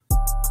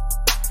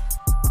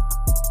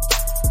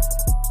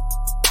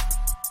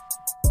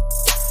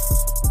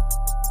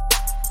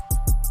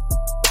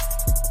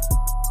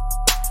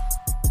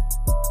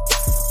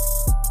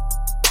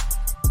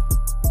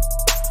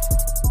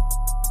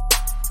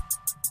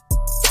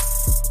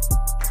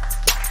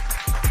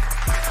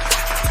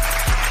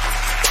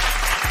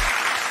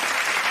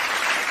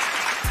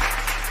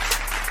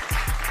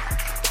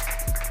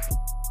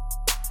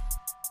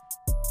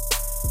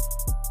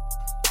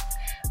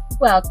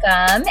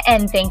Welcome,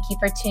 and thank you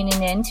for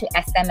tuning in to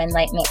SM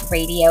Enlightenment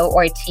Radio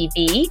or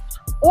TV,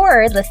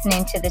 or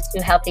listening to the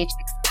Two Healthy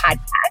Chicks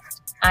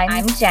podcast.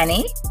 I'm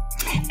Jenny.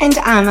 And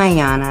I'm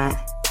Ayana.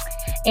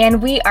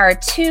 And we are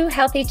two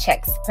healthy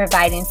chicks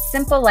providing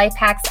simple life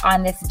hacks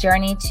on this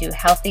journey to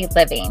healthy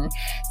living.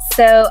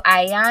 So,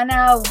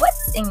 Ayana,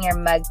 what's in your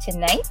mug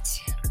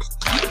tonight?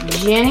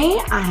 Jenny,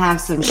 I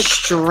have some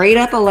straight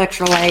up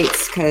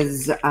electrolytes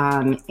because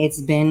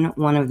it's been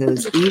one of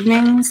those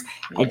evenings.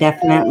 I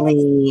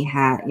definitely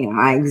had,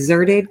 I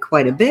exerted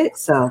quite a bit.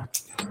 So,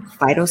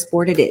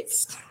 Phytosport it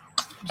is.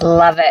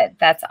 Love it.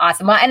 That's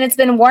awesome. Well, and it's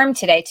been warm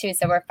today too.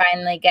 So we're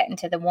finally getting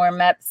to the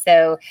warm up.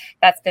 So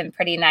that's been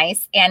pretty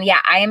nice. And yeah,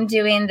 I am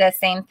doing the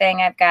same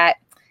thing. I've got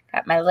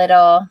my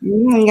little.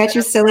 You got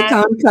your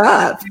silicone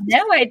cup.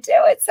 No, I do.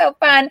 It's so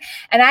fun.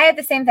 And I had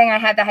the same thing. I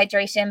had the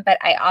hydration, but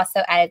I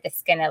also added the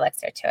skin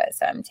elixir to it.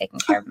 So I'm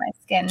taking care of my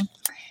skin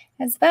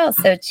as well.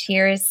 So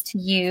cheers to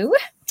you.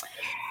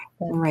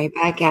 Right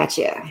back at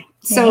you.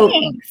 So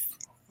thanks.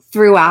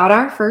 Throughout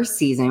our first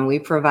season, we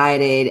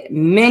provided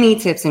many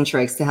tips and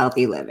tricks to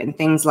healthy living.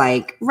 Things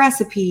like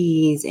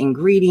recipes,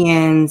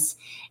 ingredients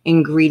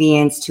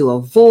to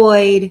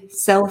avoid,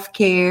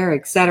 self-care,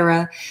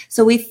 etc.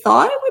 So we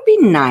thought it would be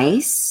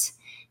nice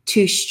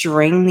to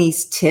string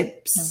these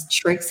tips,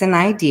 tricks, and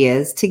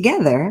ideas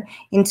together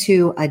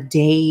into a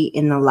day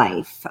in the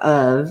life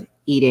of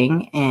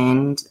eating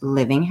and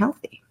living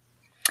healthy.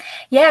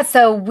 Yeah,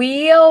 so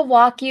we'll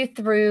walk you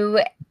through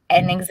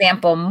an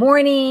example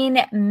morning,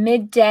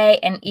 midday,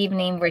 and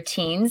evening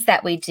routines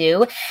that we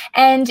do.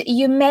 And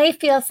you may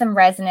feel some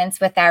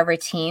resonance with our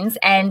routines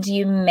and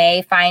you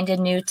may find a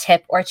new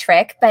tip or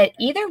trick, but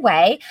either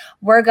way,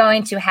 we're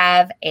going to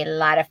have a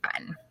lot of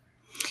fun.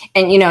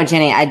 And,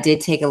 Jenny, I did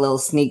take a little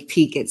sneak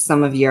peek at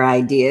some of your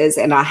ideas.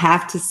 And I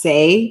have to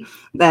say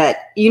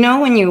that,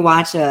 when you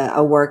watch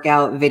a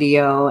workout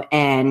video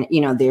and,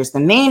 there's the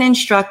main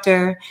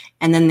instructor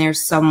and then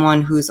there's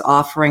someone who's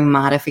offering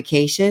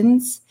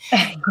modifications.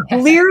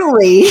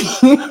 Clearly,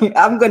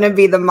 I'm going to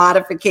be the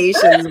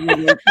modifications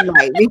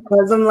tonight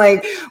because I'm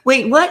like,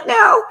 wait, what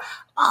now?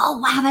 Oh,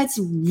 wow, that's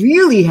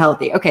really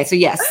healthy. Okay, so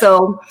yes.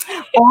 So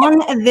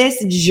on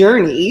this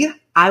journey,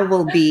 I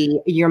will be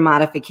your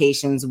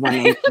modifications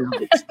woman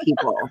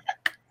people.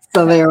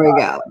 So there we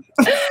go.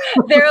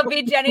 There will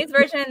be Jenny's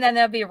version and then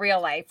there'll be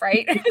real life,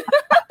 right?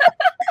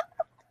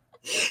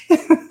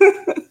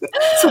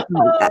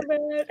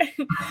 Man.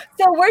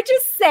 So we're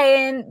just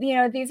saying,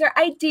 these are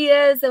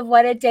ideas of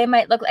what a day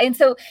might look like. And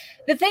so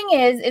the thing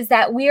is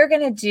that we are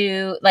going to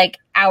do like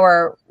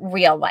our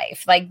real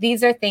life. Like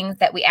these are things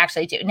that we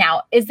actually do.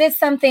 Now, is this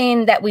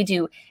something that we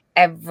do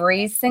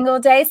every single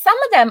day? Some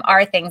of them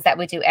are things that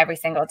we do every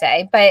single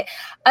day, but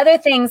other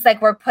things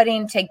like we're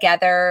putting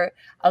together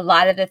a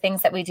lot of the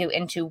things that we do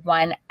into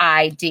one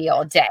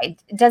ideal day.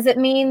 Does it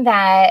mean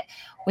that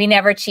we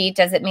never cheat?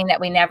 Does it mean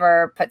that we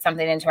never put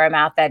something into our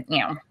mouth that,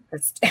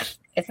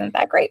 isn't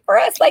that great for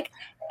us? Like,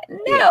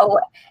 no,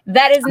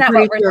 that is not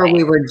what we're saying.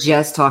 We were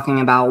just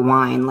talking about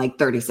wine like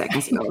 30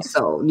 seconds ago.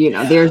 So,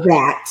 there's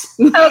that.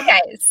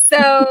 Okay.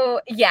 So,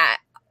 yeah.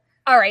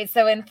 All right.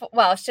 So,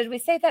 should we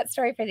save that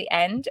story for the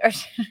end or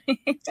should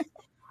we?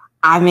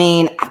 I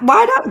mean,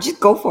 why not?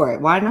 Just go for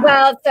it. Why not?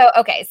 Well,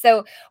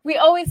 so we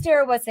always do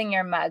our what's in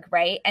your mug,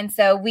 right? And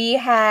so we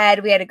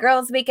had a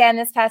girls' weekend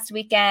this past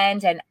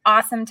weekend, an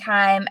awesome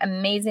time,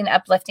 amazing,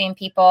 uplifting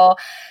people.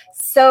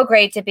 So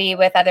great to be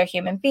with other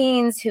human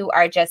beings who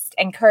are just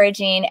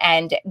encouraging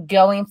and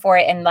going for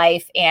it in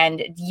life.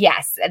 And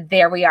yes,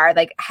 there we are.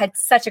 Like, had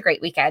such a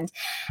great weekend.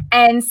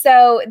 And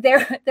so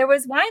there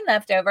was wine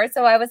left over.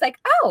 So I was like,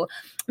 oh,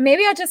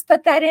 maybe I'll just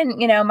put that in,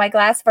 my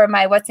glass for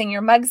my what's in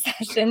your mug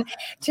session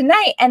tonight.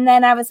 And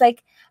then I was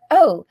like,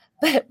 oh,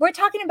 but we're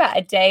talking about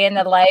a day in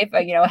the life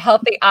of,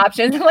 healthy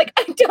options. I'm like,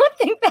 I don't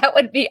think that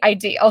would be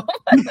ideal.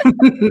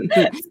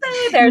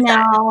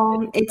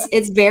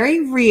 It's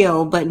very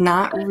real, but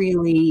not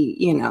really,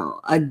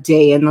 a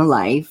day in the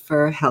life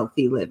for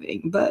healthy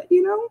living. But,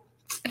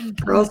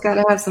 girls got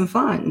to have some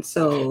fun.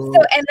 So,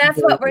 and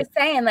that's what we're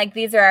saying. Like,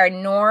 these are our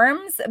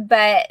norms,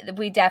 but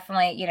we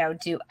definitely,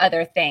 do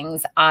other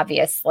things,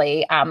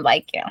 obviously,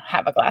 like,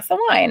 have a glass of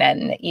wine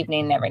in the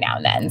evening every now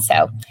and then.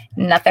 So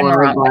nothing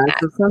wrong with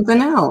that. Of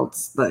something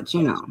else, but,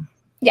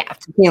 yeah,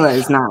 tequila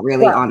is not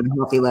really on the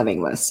healthy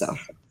living list. So.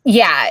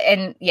 Yeah.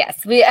 And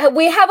yes, we have all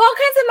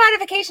kinds of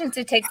modifications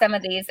to take some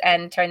of these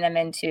and turn them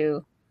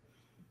into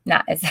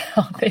not as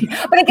healthy,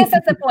 but I guess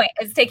that's the point,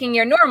 is taking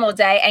your normal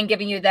day and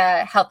giving you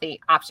the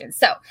healthy options.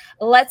 So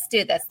let's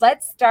do this.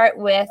 Let's start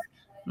with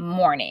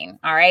morning.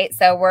 All right.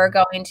 So we're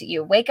going to,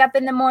 you wake up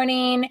in the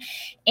morning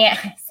and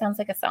sounds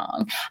like a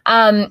song.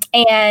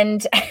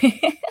 And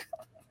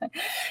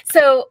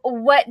so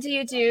what do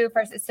you do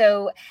first?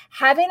 So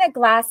having a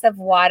glass of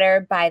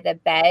water by the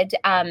bed,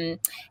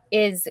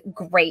 is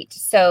great.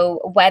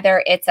 So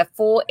whether it's a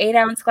full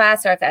 8-ounce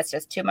glass or if that's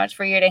just too much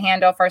for you to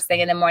handle first thing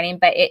in the morning,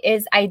 but it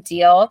is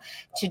ideal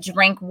to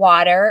drink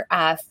water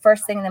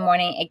first thing in the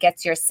morning. It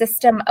gets your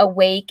system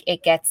awake.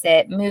 It gets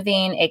it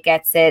moving.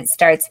 It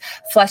starts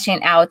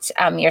flushing out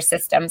your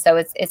system. So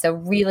it's a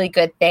really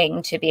good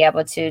thing to be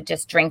able to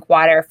just drink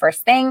water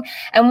first thing.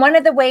 And one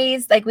of the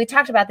ways, like we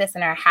talked about this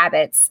in our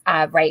habits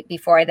right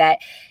before that,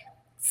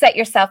 set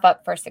yourself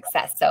up for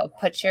success. So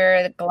put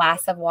your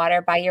glass of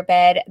water by your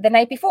bed the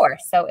night before.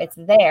 So it's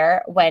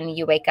there when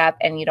you wake up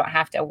and you don't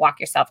have to walk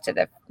yourself to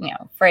the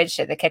fridge,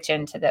 to the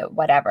kitchen, to the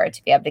whatever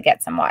to be able to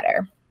get some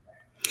water.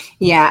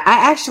 Yeah,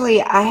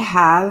 I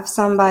have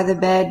some by the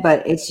bed,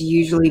 but it's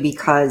usually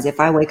because if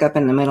I wake up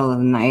in the middle of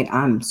the night,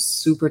 I'm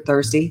super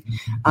thirsty.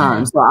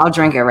 So I'll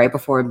drink it right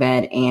before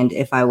bed. And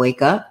if I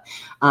wake up,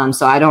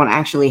 so I don't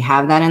actually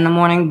have that in the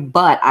morning,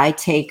 but I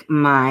take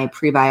my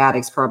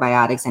prebiotics,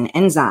 probiotics, and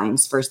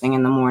enzymes first thing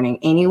in the morning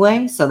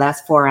anyway. So that's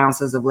 4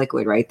 ounces of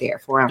liquid right there,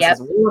 4 ounces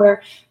of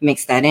water,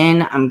 mix that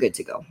in. I'm good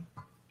to go.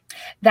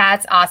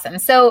 That's awesome.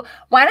 So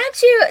why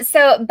don't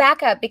you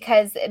back up,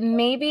 because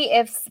maybe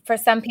if for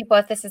some people,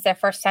 if this is their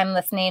first time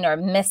listening or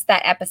missed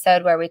that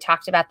episode where we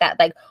talked about that,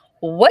 like,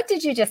 what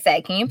did you just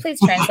say? Can you please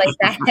translate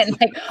that? And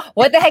like,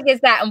 what the heck is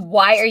that? And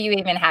why are you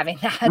even having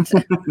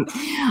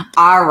that?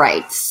 All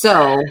right.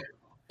 So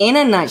in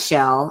a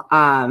nutshell,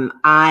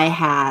 I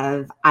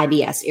have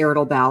IBS,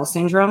 irritable bowel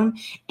syndrome.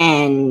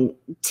 And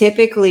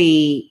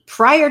typically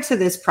prior to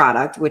this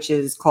product, which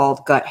is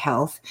called Gut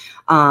Health,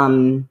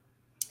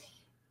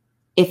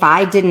 if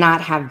I did not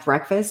have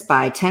breakfast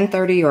by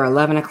 10:30 or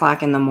 11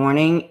 o'clock in the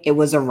morning, it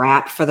was a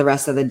wrap for the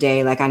rest of the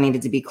day. Like I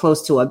needed to be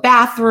close to a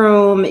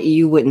bathroom.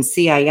 You wouldn't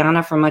see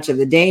Ayana for much of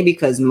the day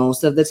because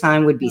most of the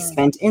time would be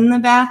spent in the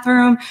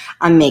bathroom.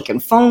 I'm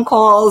making phone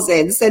calls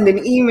and sending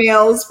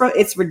emails.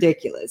 It's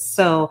ridiculous.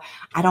 So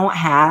I don't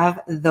have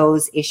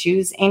those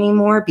issues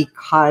anymore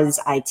because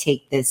I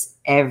take this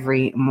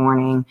every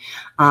morning.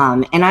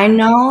 And I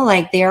know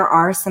like there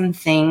are some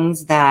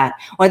things there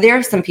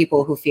are some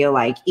people who feel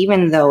like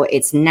even though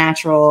it's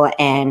natural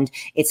and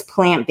it's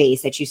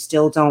plant-based, that you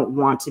still don't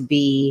want to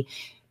be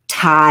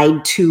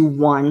tied to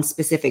one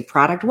specific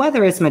product,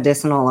 whether it's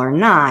medicinal or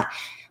not.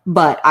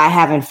 But I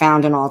haven't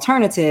found an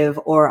alternative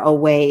or a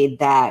way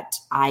that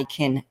I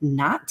can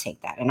not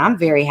take that. And I'm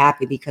very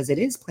happy because it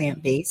is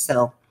plant-based.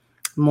 So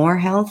more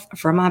health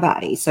for my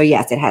body. So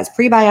yes, it has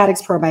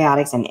prebiotics,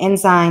 probiotics, and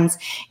enzymes.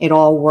 It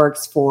all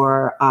works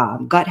for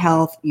gut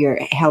health.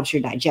 It helps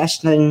your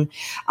digestion.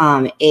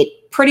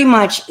 It pretty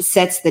much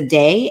sets the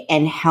day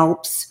and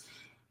helps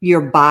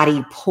your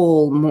body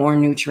pull more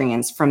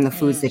nutrients from the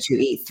foods that you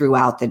eat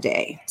throughout the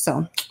day.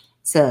 So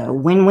it's a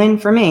win-win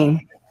for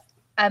me.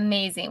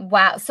 Amazing.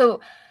 Wow.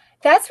 So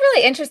that's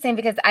really interesting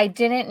because I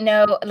didn't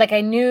know, like I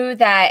knew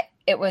that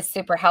it was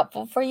super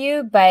helpful for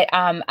you, but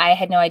I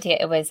had no idea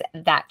it was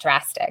that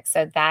drastic.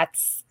 So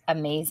that's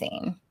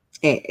amazing.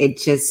 It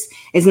just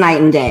is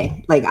night and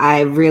day. Like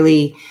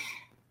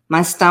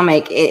my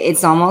stomach,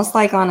 it's almost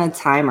like on a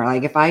timer.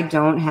 Like if I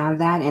don't have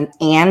that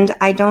and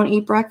I don't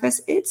eat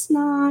breakfast, it's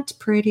not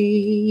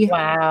pretty.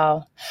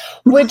 Wow.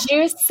 Would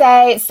you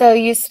say, so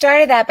you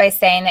started that by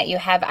saying that you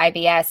have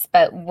IBS,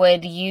 but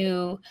would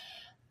you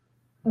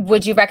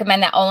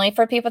recommend that only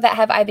for people that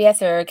have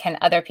IBS, or can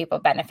other people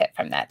benefit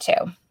from that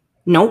too?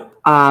 Nope.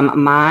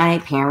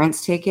 My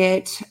parents take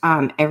it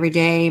every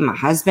day. My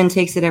husband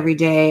takes it every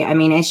day. I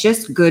mean, it's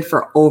just good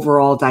for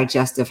overall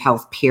digestive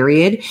health,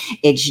 period.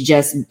 It's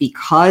just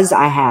because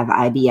I have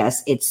IBS,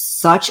 it's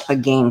such a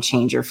game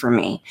changer for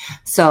me.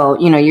 So,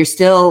 you're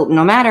still,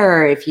 no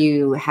matter if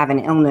you have an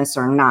illness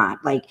or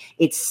not, like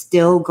it's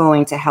still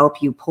going to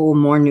help you pull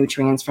more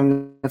nutrients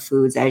from the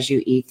foods as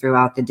you eat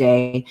throughout the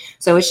day.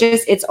 So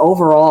it's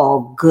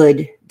overall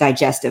good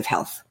digestive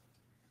health.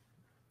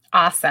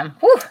 Awesome.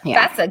 Whew,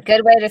 yeah. That's a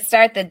good way to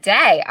start the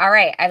day. All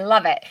right. I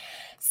love it.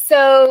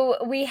 So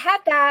we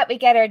have that. We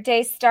get our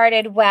day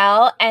started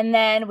well, and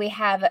then we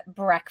have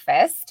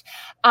breakfast.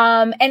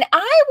 And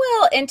I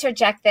will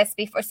interject this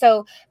before.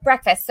 So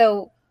breakfast.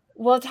 So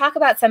we'll talk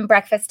about some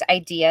breakfast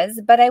ideas,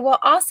 but I will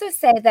also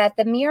say that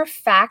the mere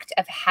fact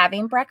of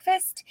having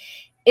breakfast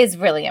is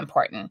really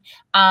important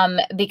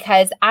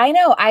because I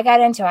know I got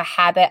into a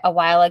habit a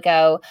while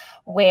ago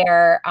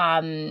where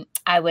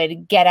I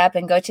would get up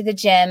and go to the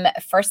gym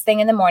first thing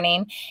in the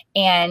morning,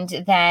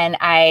 and then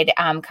I'd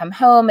come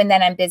home, and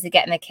then I'm busy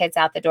getting the kids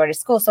out the door to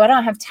school. So I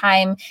don't have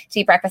time to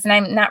eat breakfast, and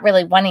I'm not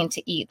really wanting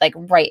to eat like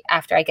right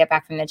after I get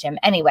back from the gym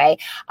anyway.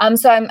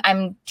 So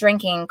I'm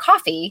drinking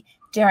coffee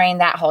during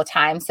that whole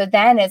time. So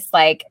then it's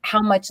like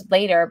how much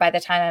later by the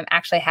time I'm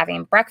actually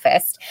having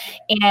breakfast.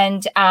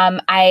 And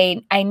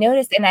I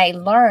noticed and I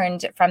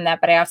learned from that,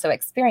 but I also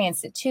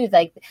experienced it too.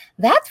 Like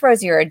that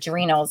throws your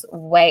adrenals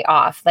way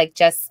off. Like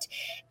just,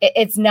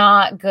 it's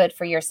not good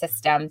for your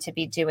system to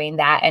be doing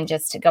that and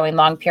just going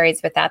long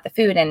periods without the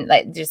food and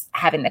like just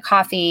having the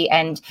coffee,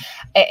 and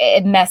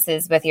it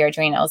messes with your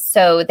adrenals.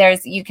 So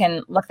you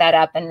can look that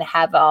up and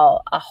have a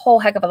whole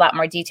heck of a lot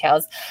more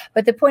details.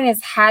 But the point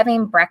is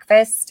having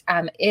breakfast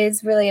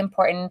is really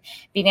important,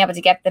 being able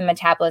to get the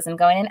metabolism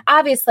going. And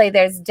obviously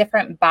there's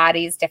different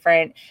bodies,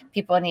 different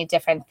people need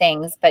different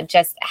things, but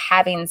just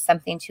having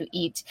something to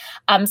eat.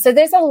 So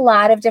there's a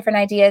lot of different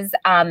ideas.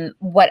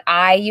 What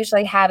I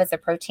usually have is a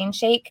protein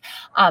shake.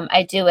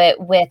 I do it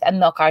with a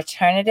milk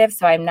alternative.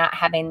 So I'm not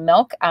having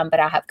milk, but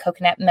I'll have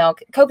coconut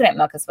milk. Coconut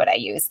milk is what I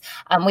use.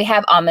 We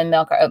have almond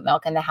milk or oat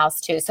milk in the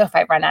house too. So if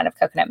I run out of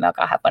coconut milk,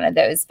 I'll have one of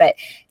those. But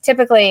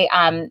typically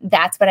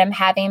that's what I'm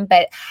having.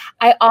 But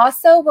I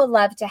also will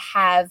love to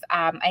have,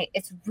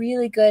 it's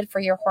really good for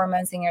your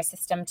hormones in your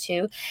system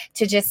too,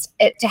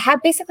 to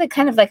have basically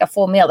kind of like a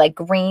full meal, like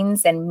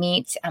greens and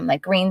meat,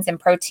 like greens and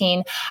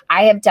protein.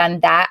 I have done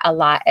that a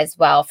lot as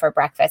well for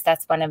breakfast.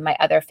 That's one of my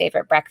other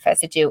favorite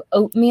breakfasts to do.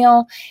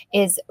 Oatmeal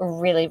is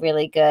really,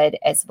 really good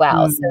as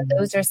well. So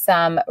those are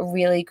some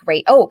really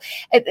great. Oh,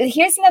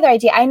 here's another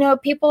idea. I know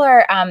people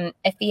are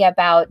iffy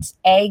about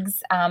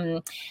eggs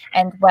and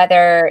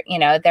whether,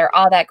 they're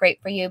all that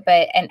great for you,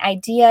 but an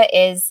idea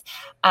is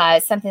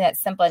something that's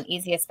simple and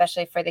easy,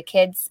 especially for the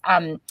kids,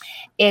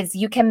 is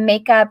you can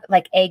make up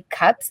like egg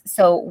cups.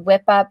 So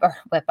make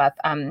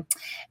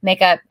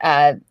up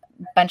a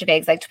bunch of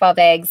eggs, like 12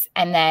 eggs,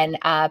 and then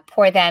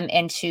pour them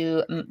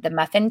into the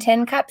muffin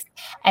tin cups,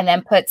 and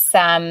then put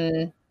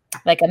some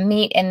like a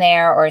meat in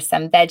there or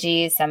some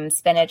veggies, some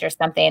spinach or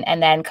something,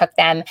 and then cook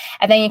them.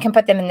 And then you can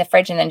put them in the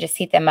fridge and then just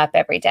heat them up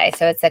every day.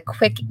 So it's a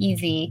quick,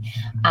 easy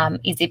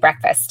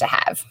breakfast to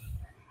have.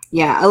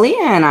 Yeah,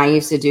 Aaliyah and I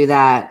used to do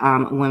that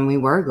when we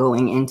were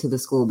going into the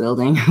school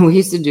building. We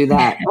used to do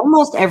that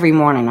almost every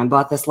morning. I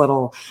bought this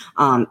little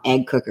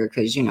egg cooker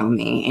because, you know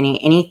me,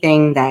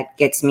 anything that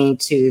gets me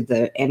to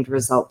the end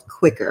result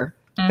quicker.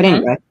 But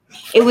anyway,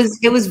 it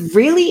was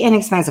really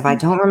inexpensive. I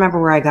don't remember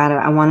where I got it.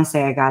 I want to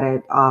say I got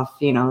it off,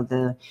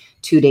 the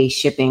 2-day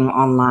shipping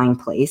online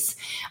place.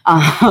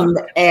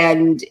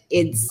 And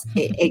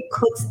it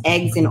cooks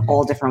eggs in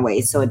all different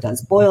ways. So it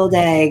does boiled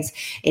eggs.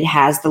 It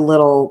has the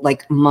little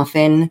like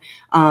muffin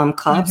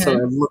cups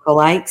or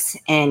lookalikes.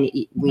 And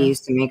we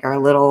used to make our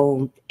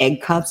little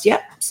egg cups.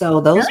 Yep.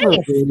 So those were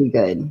really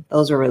good.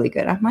 Those were really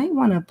good. I might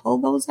want to pull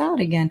those out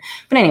again.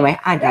 But anyway,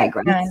 I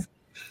digress.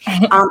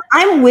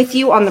 I'm with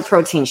you on the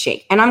protein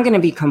shake, and I'm going to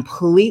be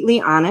completely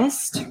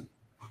honest.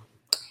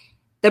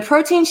 The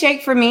protein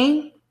shake for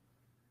me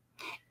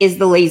is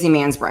the lazy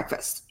man's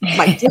breakfast,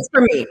 like just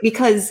for me,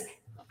 because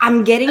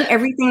I'm getting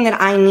everything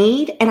that I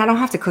need and I don't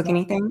have to cook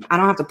anything. I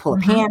don't have to pull a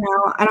pan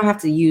out. I don't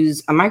have to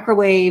use a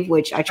microwave,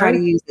 which I try to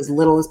use as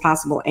little as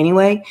possible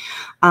anyway.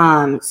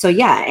 So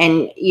yeah.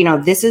 And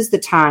this is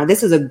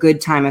a good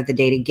time of the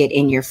day to get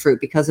in your fruit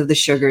because of the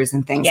sugars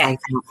and things like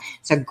that.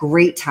 It's a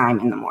great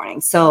time in the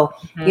morning. So,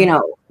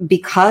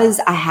 because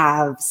I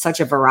have such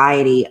a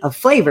variety of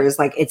flavors,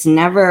 like it's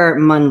never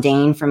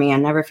mundane for me. I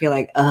never feel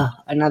like,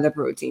 another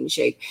protein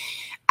shake.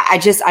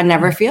 I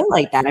never feel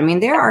like that. I mean,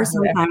 there are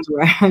some times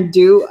where I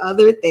do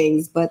other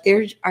things, but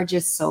there are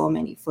just so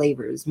many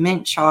flavors: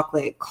 mint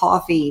chocolate,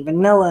 coffee,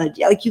 vanilla.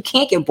 Like you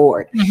can't get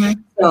bored.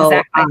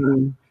 So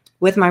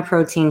with my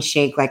protein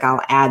shake, like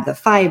I'll add the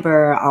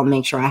fiber. I'll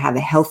make sure I have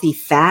a healthy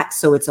fat.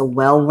 So it's a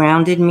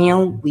well-rounded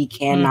meal. We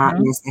cannot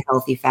miss the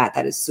healthy fat.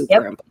 That is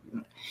super important.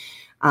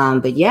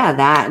 But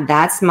yeah,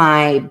 that's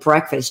my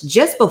breakfast.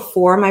 Just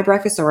before my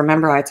breakfast, so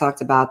remember I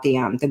talked about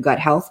the gut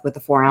health with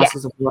the 4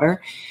 ounces of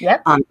water.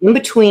 In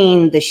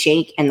between the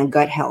shake and the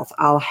gut health,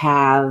 I'll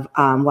have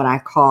what I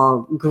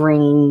call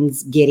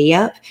greens giddy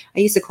up.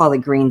 I used to call it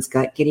greens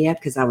gut giddy up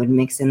because I would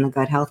mix in the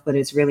gut health, but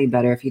it's really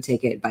better if you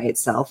take it by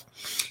itself.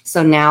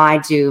 So now I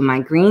do my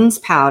greens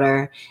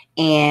powder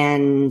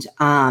and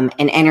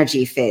an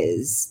energy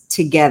fizz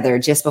together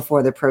just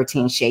before the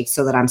protein shake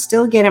so that I'm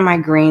still getting my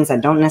greens. I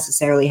don't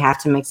necessarily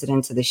have to mix it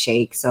into the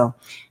shake. So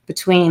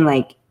between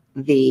like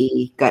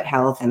the gut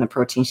health and the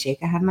protein shake,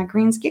 I have my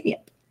greens giddy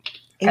up.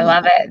 I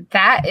love it.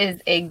 That is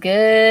a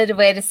good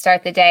way to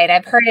start the day. And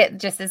I've heard it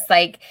just as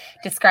like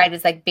described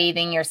as like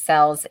bathing your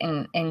cells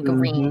in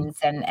greens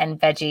and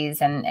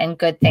veggies and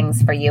good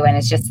things for you. And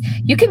it's just,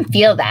 you can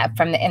feel that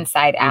from the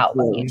inside out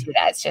when you do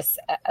that. It's just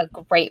a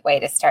great way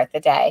to start the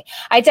day.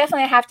 I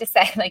definitely have to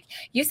say, like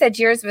you said,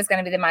 yours was going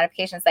to be the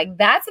modifications. Like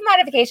that's a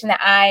modification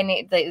that I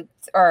need,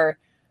 or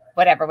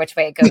whatever, which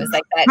way it goes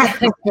like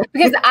that,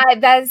 because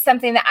that is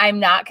something that I'm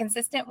not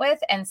consistent with.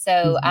 And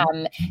so,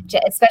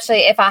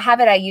 especially if I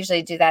have it, I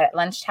usually do that at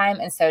lunchtime.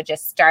 And so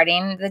just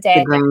starting the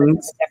day,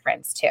 makes a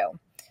difference too.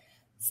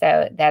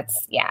 So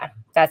that's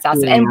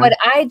awesome. And what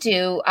I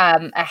do,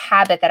 a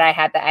habit that I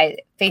have that I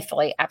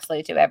faithfully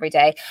absolutely do every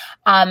day.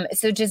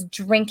 So just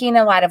drinking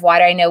a lot of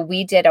water. I know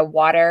we did a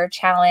water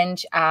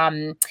challenge,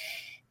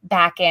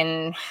 back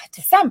in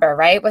December,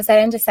 right? Was that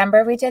in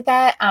December we did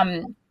that?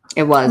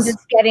 It was.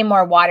 Just getting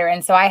more water.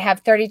 And so I have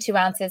 32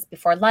 ounces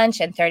before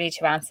lunch and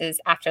 32 ounces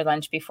after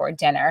lunch before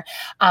dinner,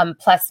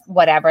 plus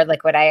whatever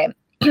liquid I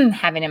am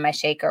having in my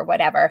shake or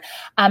whatever.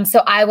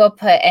 So I will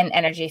put an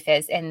energy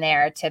fizz in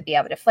there to be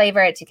able to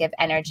flavor it, to give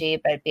energy,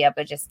 but be able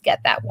to just get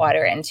that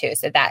water in too.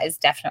 So that is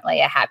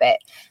definitely a habit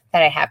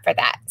that I have for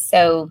that.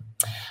 So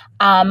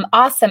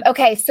awesome.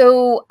 Okay.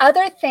 So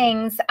other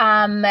things.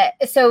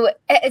 So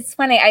it's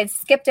funny. I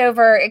skipped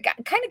over, it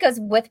kind of goes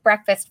with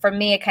breakfast. For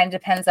me, it kind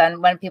of depends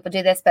on when people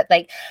do this, but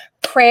like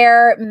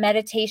prayer,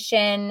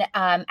 meditation,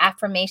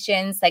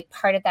 affirmations, like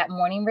part of that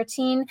morning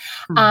routine.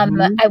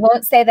 I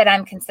won't say that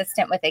I'm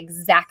consistent with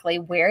exactly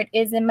where it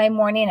is in my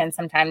morning, and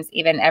sometimes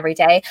even every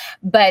day,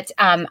 but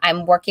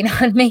I'm working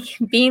on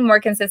being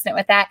more consistent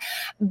with that.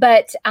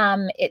 But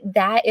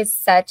that is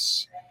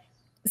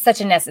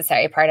such a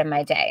necessary part of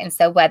my day. And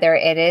so whether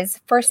it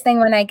is first thing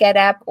when I get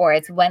up or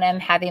it's when I'm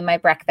having my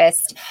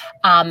breakfast,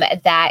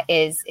 that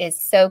is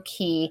so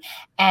key.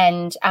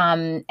 And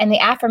the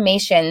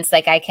affirmations,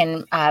 like I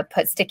can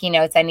put sticky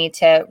notes. I need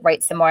to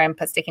write some more and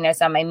put sticky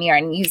notes on my mirror,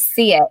 and you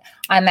see it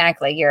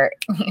automatically. You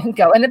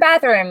go in the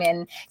bathroom,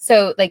 and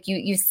so like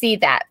you see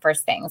that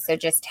first thing. So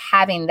just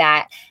having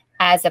that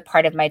as a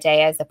part of my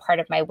day, as a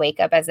part of my wake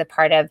up, as a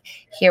part of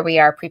here we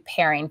are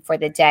preparing for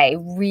the day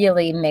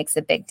really makes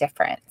a big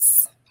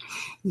difference.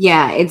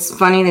 Yeah, it's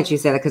funny that you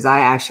said it because I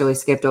actually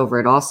skipped over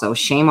it also.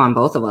 Shame on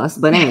both of us.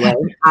 But anyway,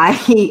 I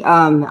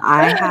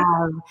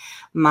have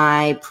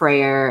my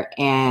prayer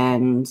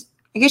and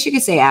I guess you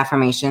could say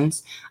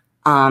affirmations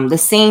the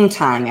same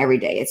time every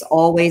day. It's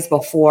always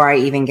before I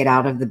even get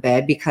out of the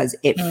bed because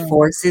it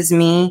forces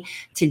me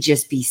to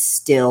just be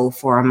still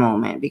for a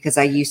moment, because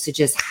I used to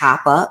just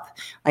hop up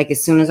like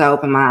as soon as I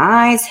open my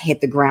eyes,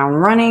 hit the ground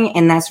running.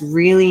 And that's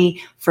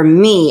really, for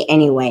me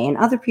anyway, and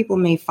other people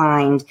may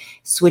find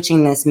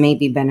switching this may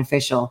be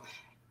beneficial.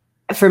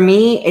 For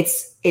me,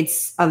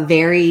 it's a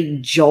very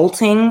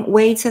jolting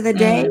way to the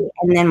day.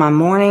 And then my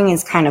morning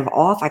is kind of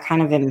off. I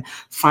kind of am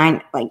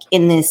fine, like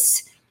in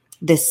this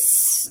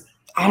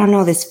I don't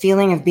know, this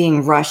feeling of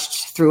being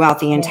rushed throughout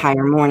the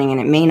entire morning, and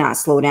it may not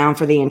slow down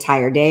for the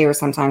entire day, or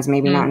sometimes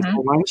maybe not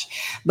until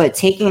lunch, but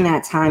taking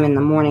that time in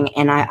the morning,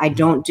 and I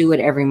don't do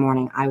it every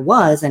morning. I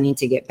need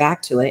to get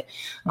back to it.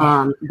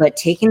 But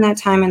taking that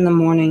time in the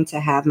morning to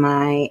have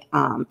my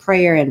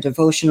prayer and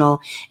devotional,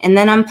 and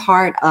then I'm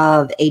part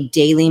of a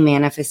daily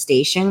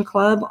manifestation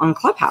club on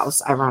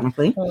Clubhouse,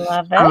 ironically.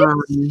 Love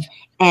it.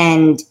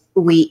 And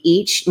we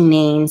each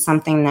name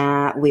something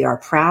that we are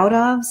proud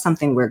of,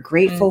 something we're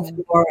grateful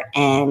for,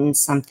 and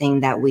something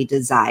that we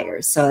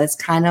desire. So it's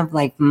kind of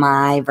like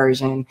my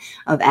version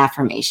of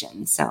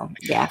affirmation. So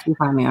yeah, if you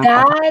find me on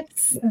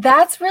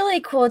that's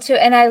really cool too.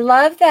 And I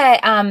love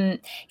that,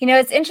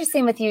 it's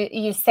interesting with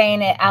you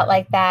saying it out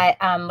like that,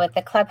 with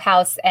the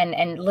Clubhouse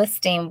and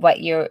listing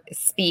what you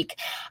speak.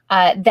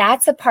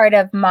 That's a part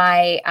of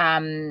my,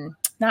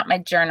 not my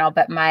journal,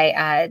 but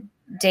my,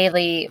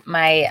 daily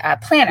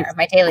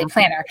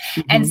planner.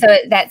 And so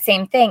that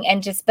same thing,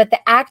 and but the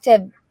act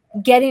of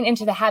getting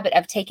into the habit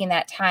of taking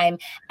that time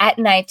at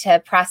night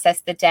to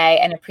process the day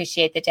and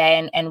appreciate the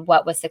day and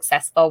what was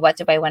successful, what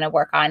do I want to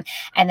work on,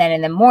 and then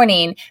in the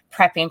morning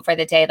prepping for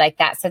the day like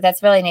that. So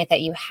that's really neat that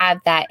you have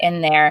that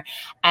in there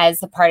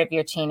as a part of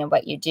your routine and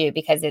what you do,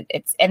 because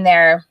it's in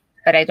there,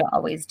 but I don't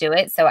always do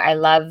it. So I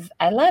love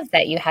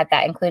that you had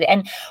that included.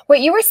 And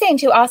what you were saying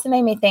too also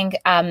made me think,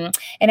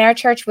 in our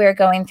church, we were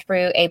going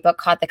through a book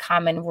called The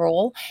Common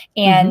Rule.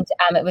 And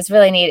it was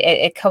really neat.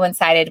 It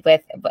coincided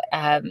with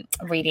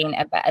reading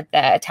about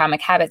the Atomic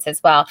Habits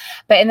as well.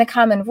 But in The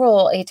Common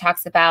Rule, he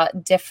talks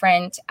about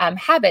different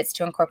habits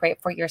to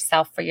incorporate for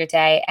yourself, for your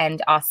day,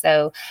 and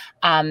also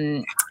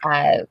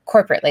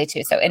corporately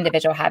too. So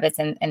individual habits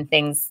and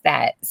things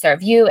that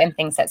serve you and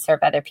things that serve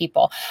other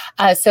people.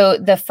 So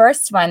the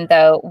first one,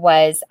 though,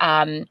 was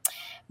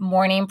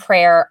morning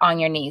prayer on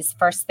your knees,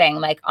 first thing,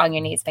 like on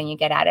your knees when you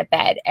get out of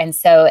bed. And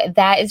so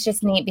that is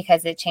just neat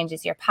because it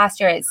changes your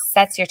posture. It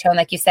sets your tone.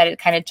 Like you said, it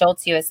kind of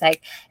jolts you. It's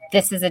like,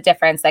 this is a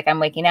difference. Like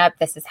I'm waking up.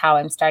 This is how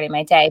I'm starting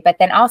my day. But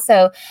then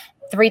also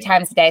 3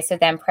 times a day. So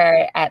then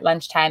prayer at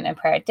lunchtime and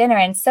prayer at dinner.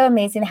 And it's so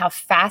amazing how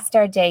fast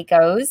our day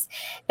goes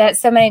that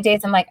so many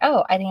days I'm like,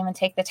 oh, I didn't even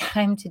take the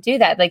time to do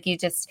that. Like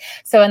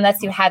so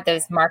unless you have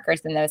those markers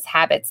and those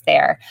habits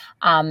there,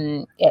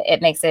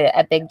 it makes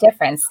a big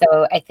difference.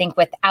 So I think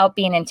without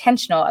being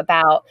intentional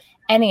about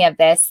any of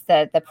this,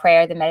 the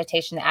prayer, the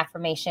meditation, the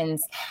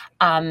affirmations,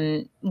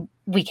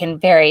 we can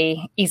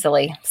very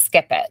easily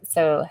skip it.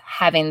 So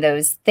having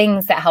those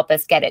things that help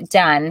us get it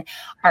done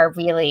are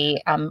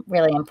really,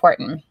 really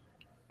important.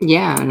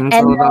 Yeah, and it's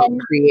all about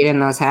creating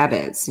those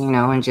habits,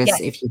 and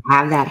just if you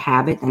have that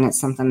habit, then it's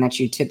something that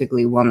you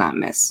typically will not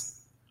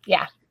miss.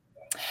 Yeah.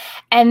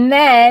 And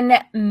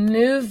then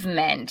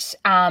movement.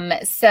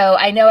 So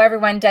I know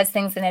everyone does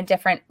things in a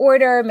different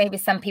order. Maybe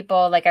some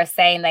people, like I was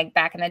saying, like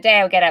back in the day,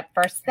 I would get up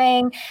first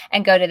thing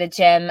and go to the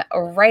gym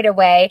right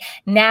away.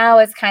 Now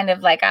it's kind of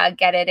like I'll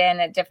get it in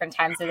at different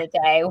times of the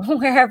day,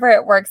 wherever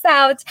it works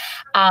out.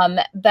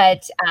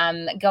 But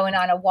going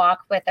on a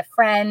walk with a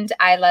friend,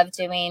 I love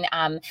doing,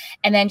 and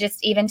then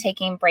just even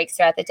taking breaks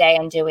throughout the day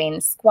and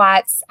doing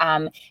squats,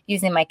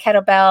 using my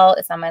kettlebell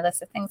is on my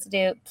list of things to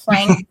do.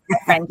 Plank, my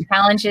friend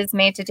challenges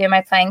me to do my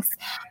my planks.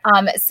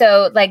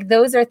 So like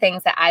those are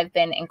things that I've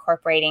been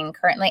incorporating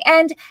currently.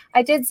 And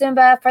I did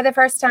Zumba for the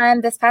first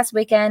time this past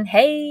weekend.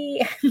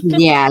 Hey.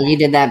 Yeah, you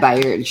did that by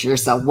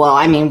yourself. Well,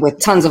 I mean, with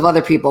tons of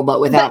other people, but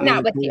without me.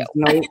 Not with you.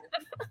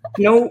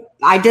 No,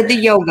 I did the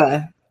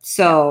yoga.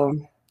 So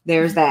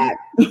there's that.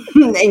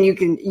 And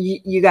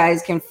you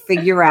guys can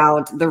figure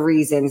out the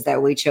reasons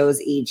that we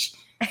chose each.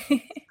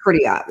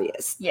 Pretty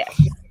obvious. Yeah.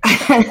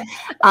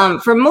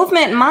 For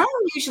movement, mine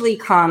usually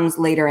comes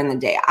later in the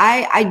day.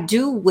 I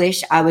do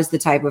wish I was the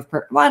type of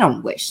well, I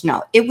don't wish.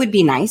 No, it would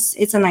be nice.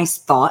 It's a nice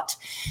thought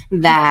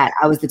that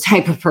I was the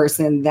type of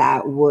person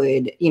that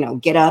would,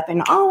 get up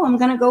and, I'm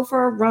going to go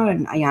for a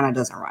run. Ayana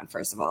doesn't run,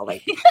 first of all.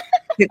 Like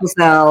sickle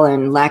cell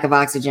and lack of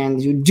oxygen,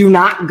 you do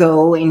not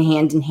go in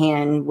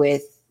hand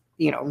with,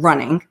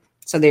 running.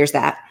 So there's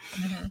that.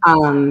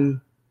 Mm-hmm.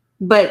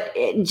 But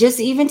just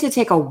even to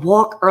take a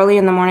walk early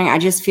in the morning, I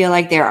just feel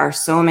like there are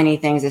so many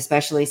things,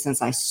 especially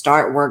since I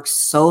start work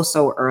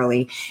so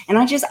early. And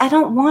I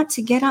don't want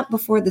to get up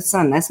before the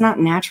sun. That's not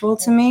natural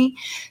to me.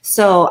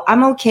 So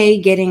I'm okay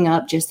getting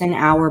up just an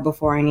hour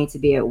before I need to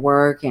be at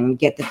work and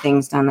get the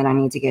things done that I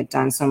need to get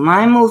done. So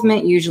my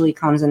movement usually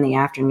comes in the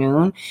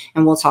afternoon,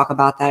 and we'll talk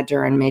about that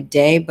during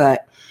midday.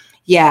 But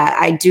yeah,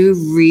 I do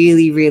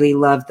really, really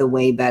love the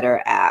Way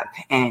Better app.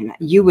 And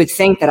you would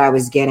think that I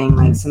was getting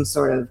like some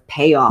sort of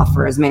payoff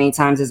for as many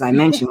times as I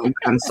mentioned it.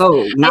 I'm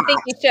so not. I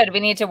think you should. We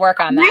need to work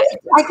on that.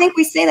 I think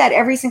we say that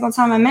every single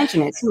time I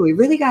mention it too. We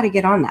really got to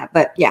get on that.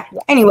 But yeah,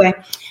 anyway,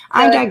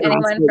 I digress. If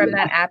anyone from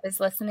that app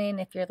is listening,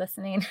 if you're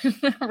listening,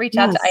 reach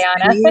out to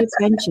Ayana. Pay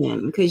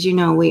attention, because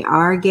we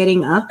are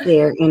getting up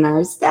there in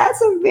our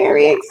stats. I'm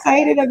very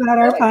excited about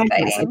our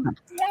podcast.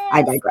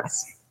 I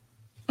digress.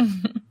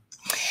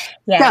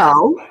 Yeah.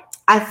 So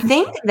I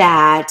think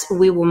that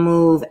we will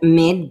move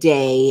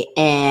midday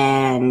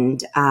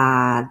and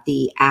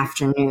the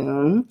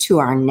afternoon to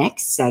our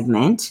next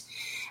segment.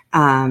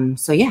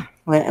 So yeah,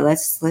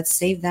 let's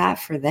save that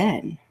for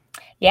then.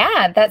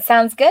 Yeah, that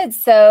sounds good.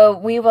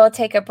 So we will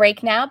take a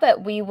break now,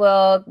 but we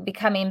will be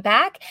coming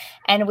back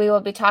and we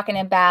will be talking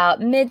about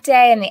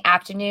midday and the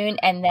afternoon,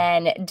 and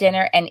then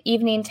dinner and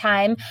evening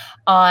time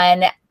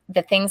on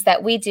the things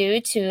that we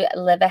do to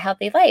live a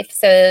healthy life.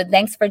 So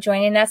thanks for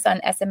joining us on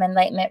SM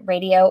Enlightenment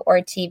Radio or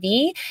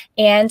TV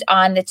and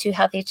on the Two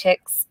Healthy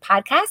Chicks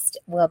podcast.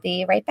 We'll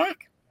be right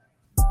back.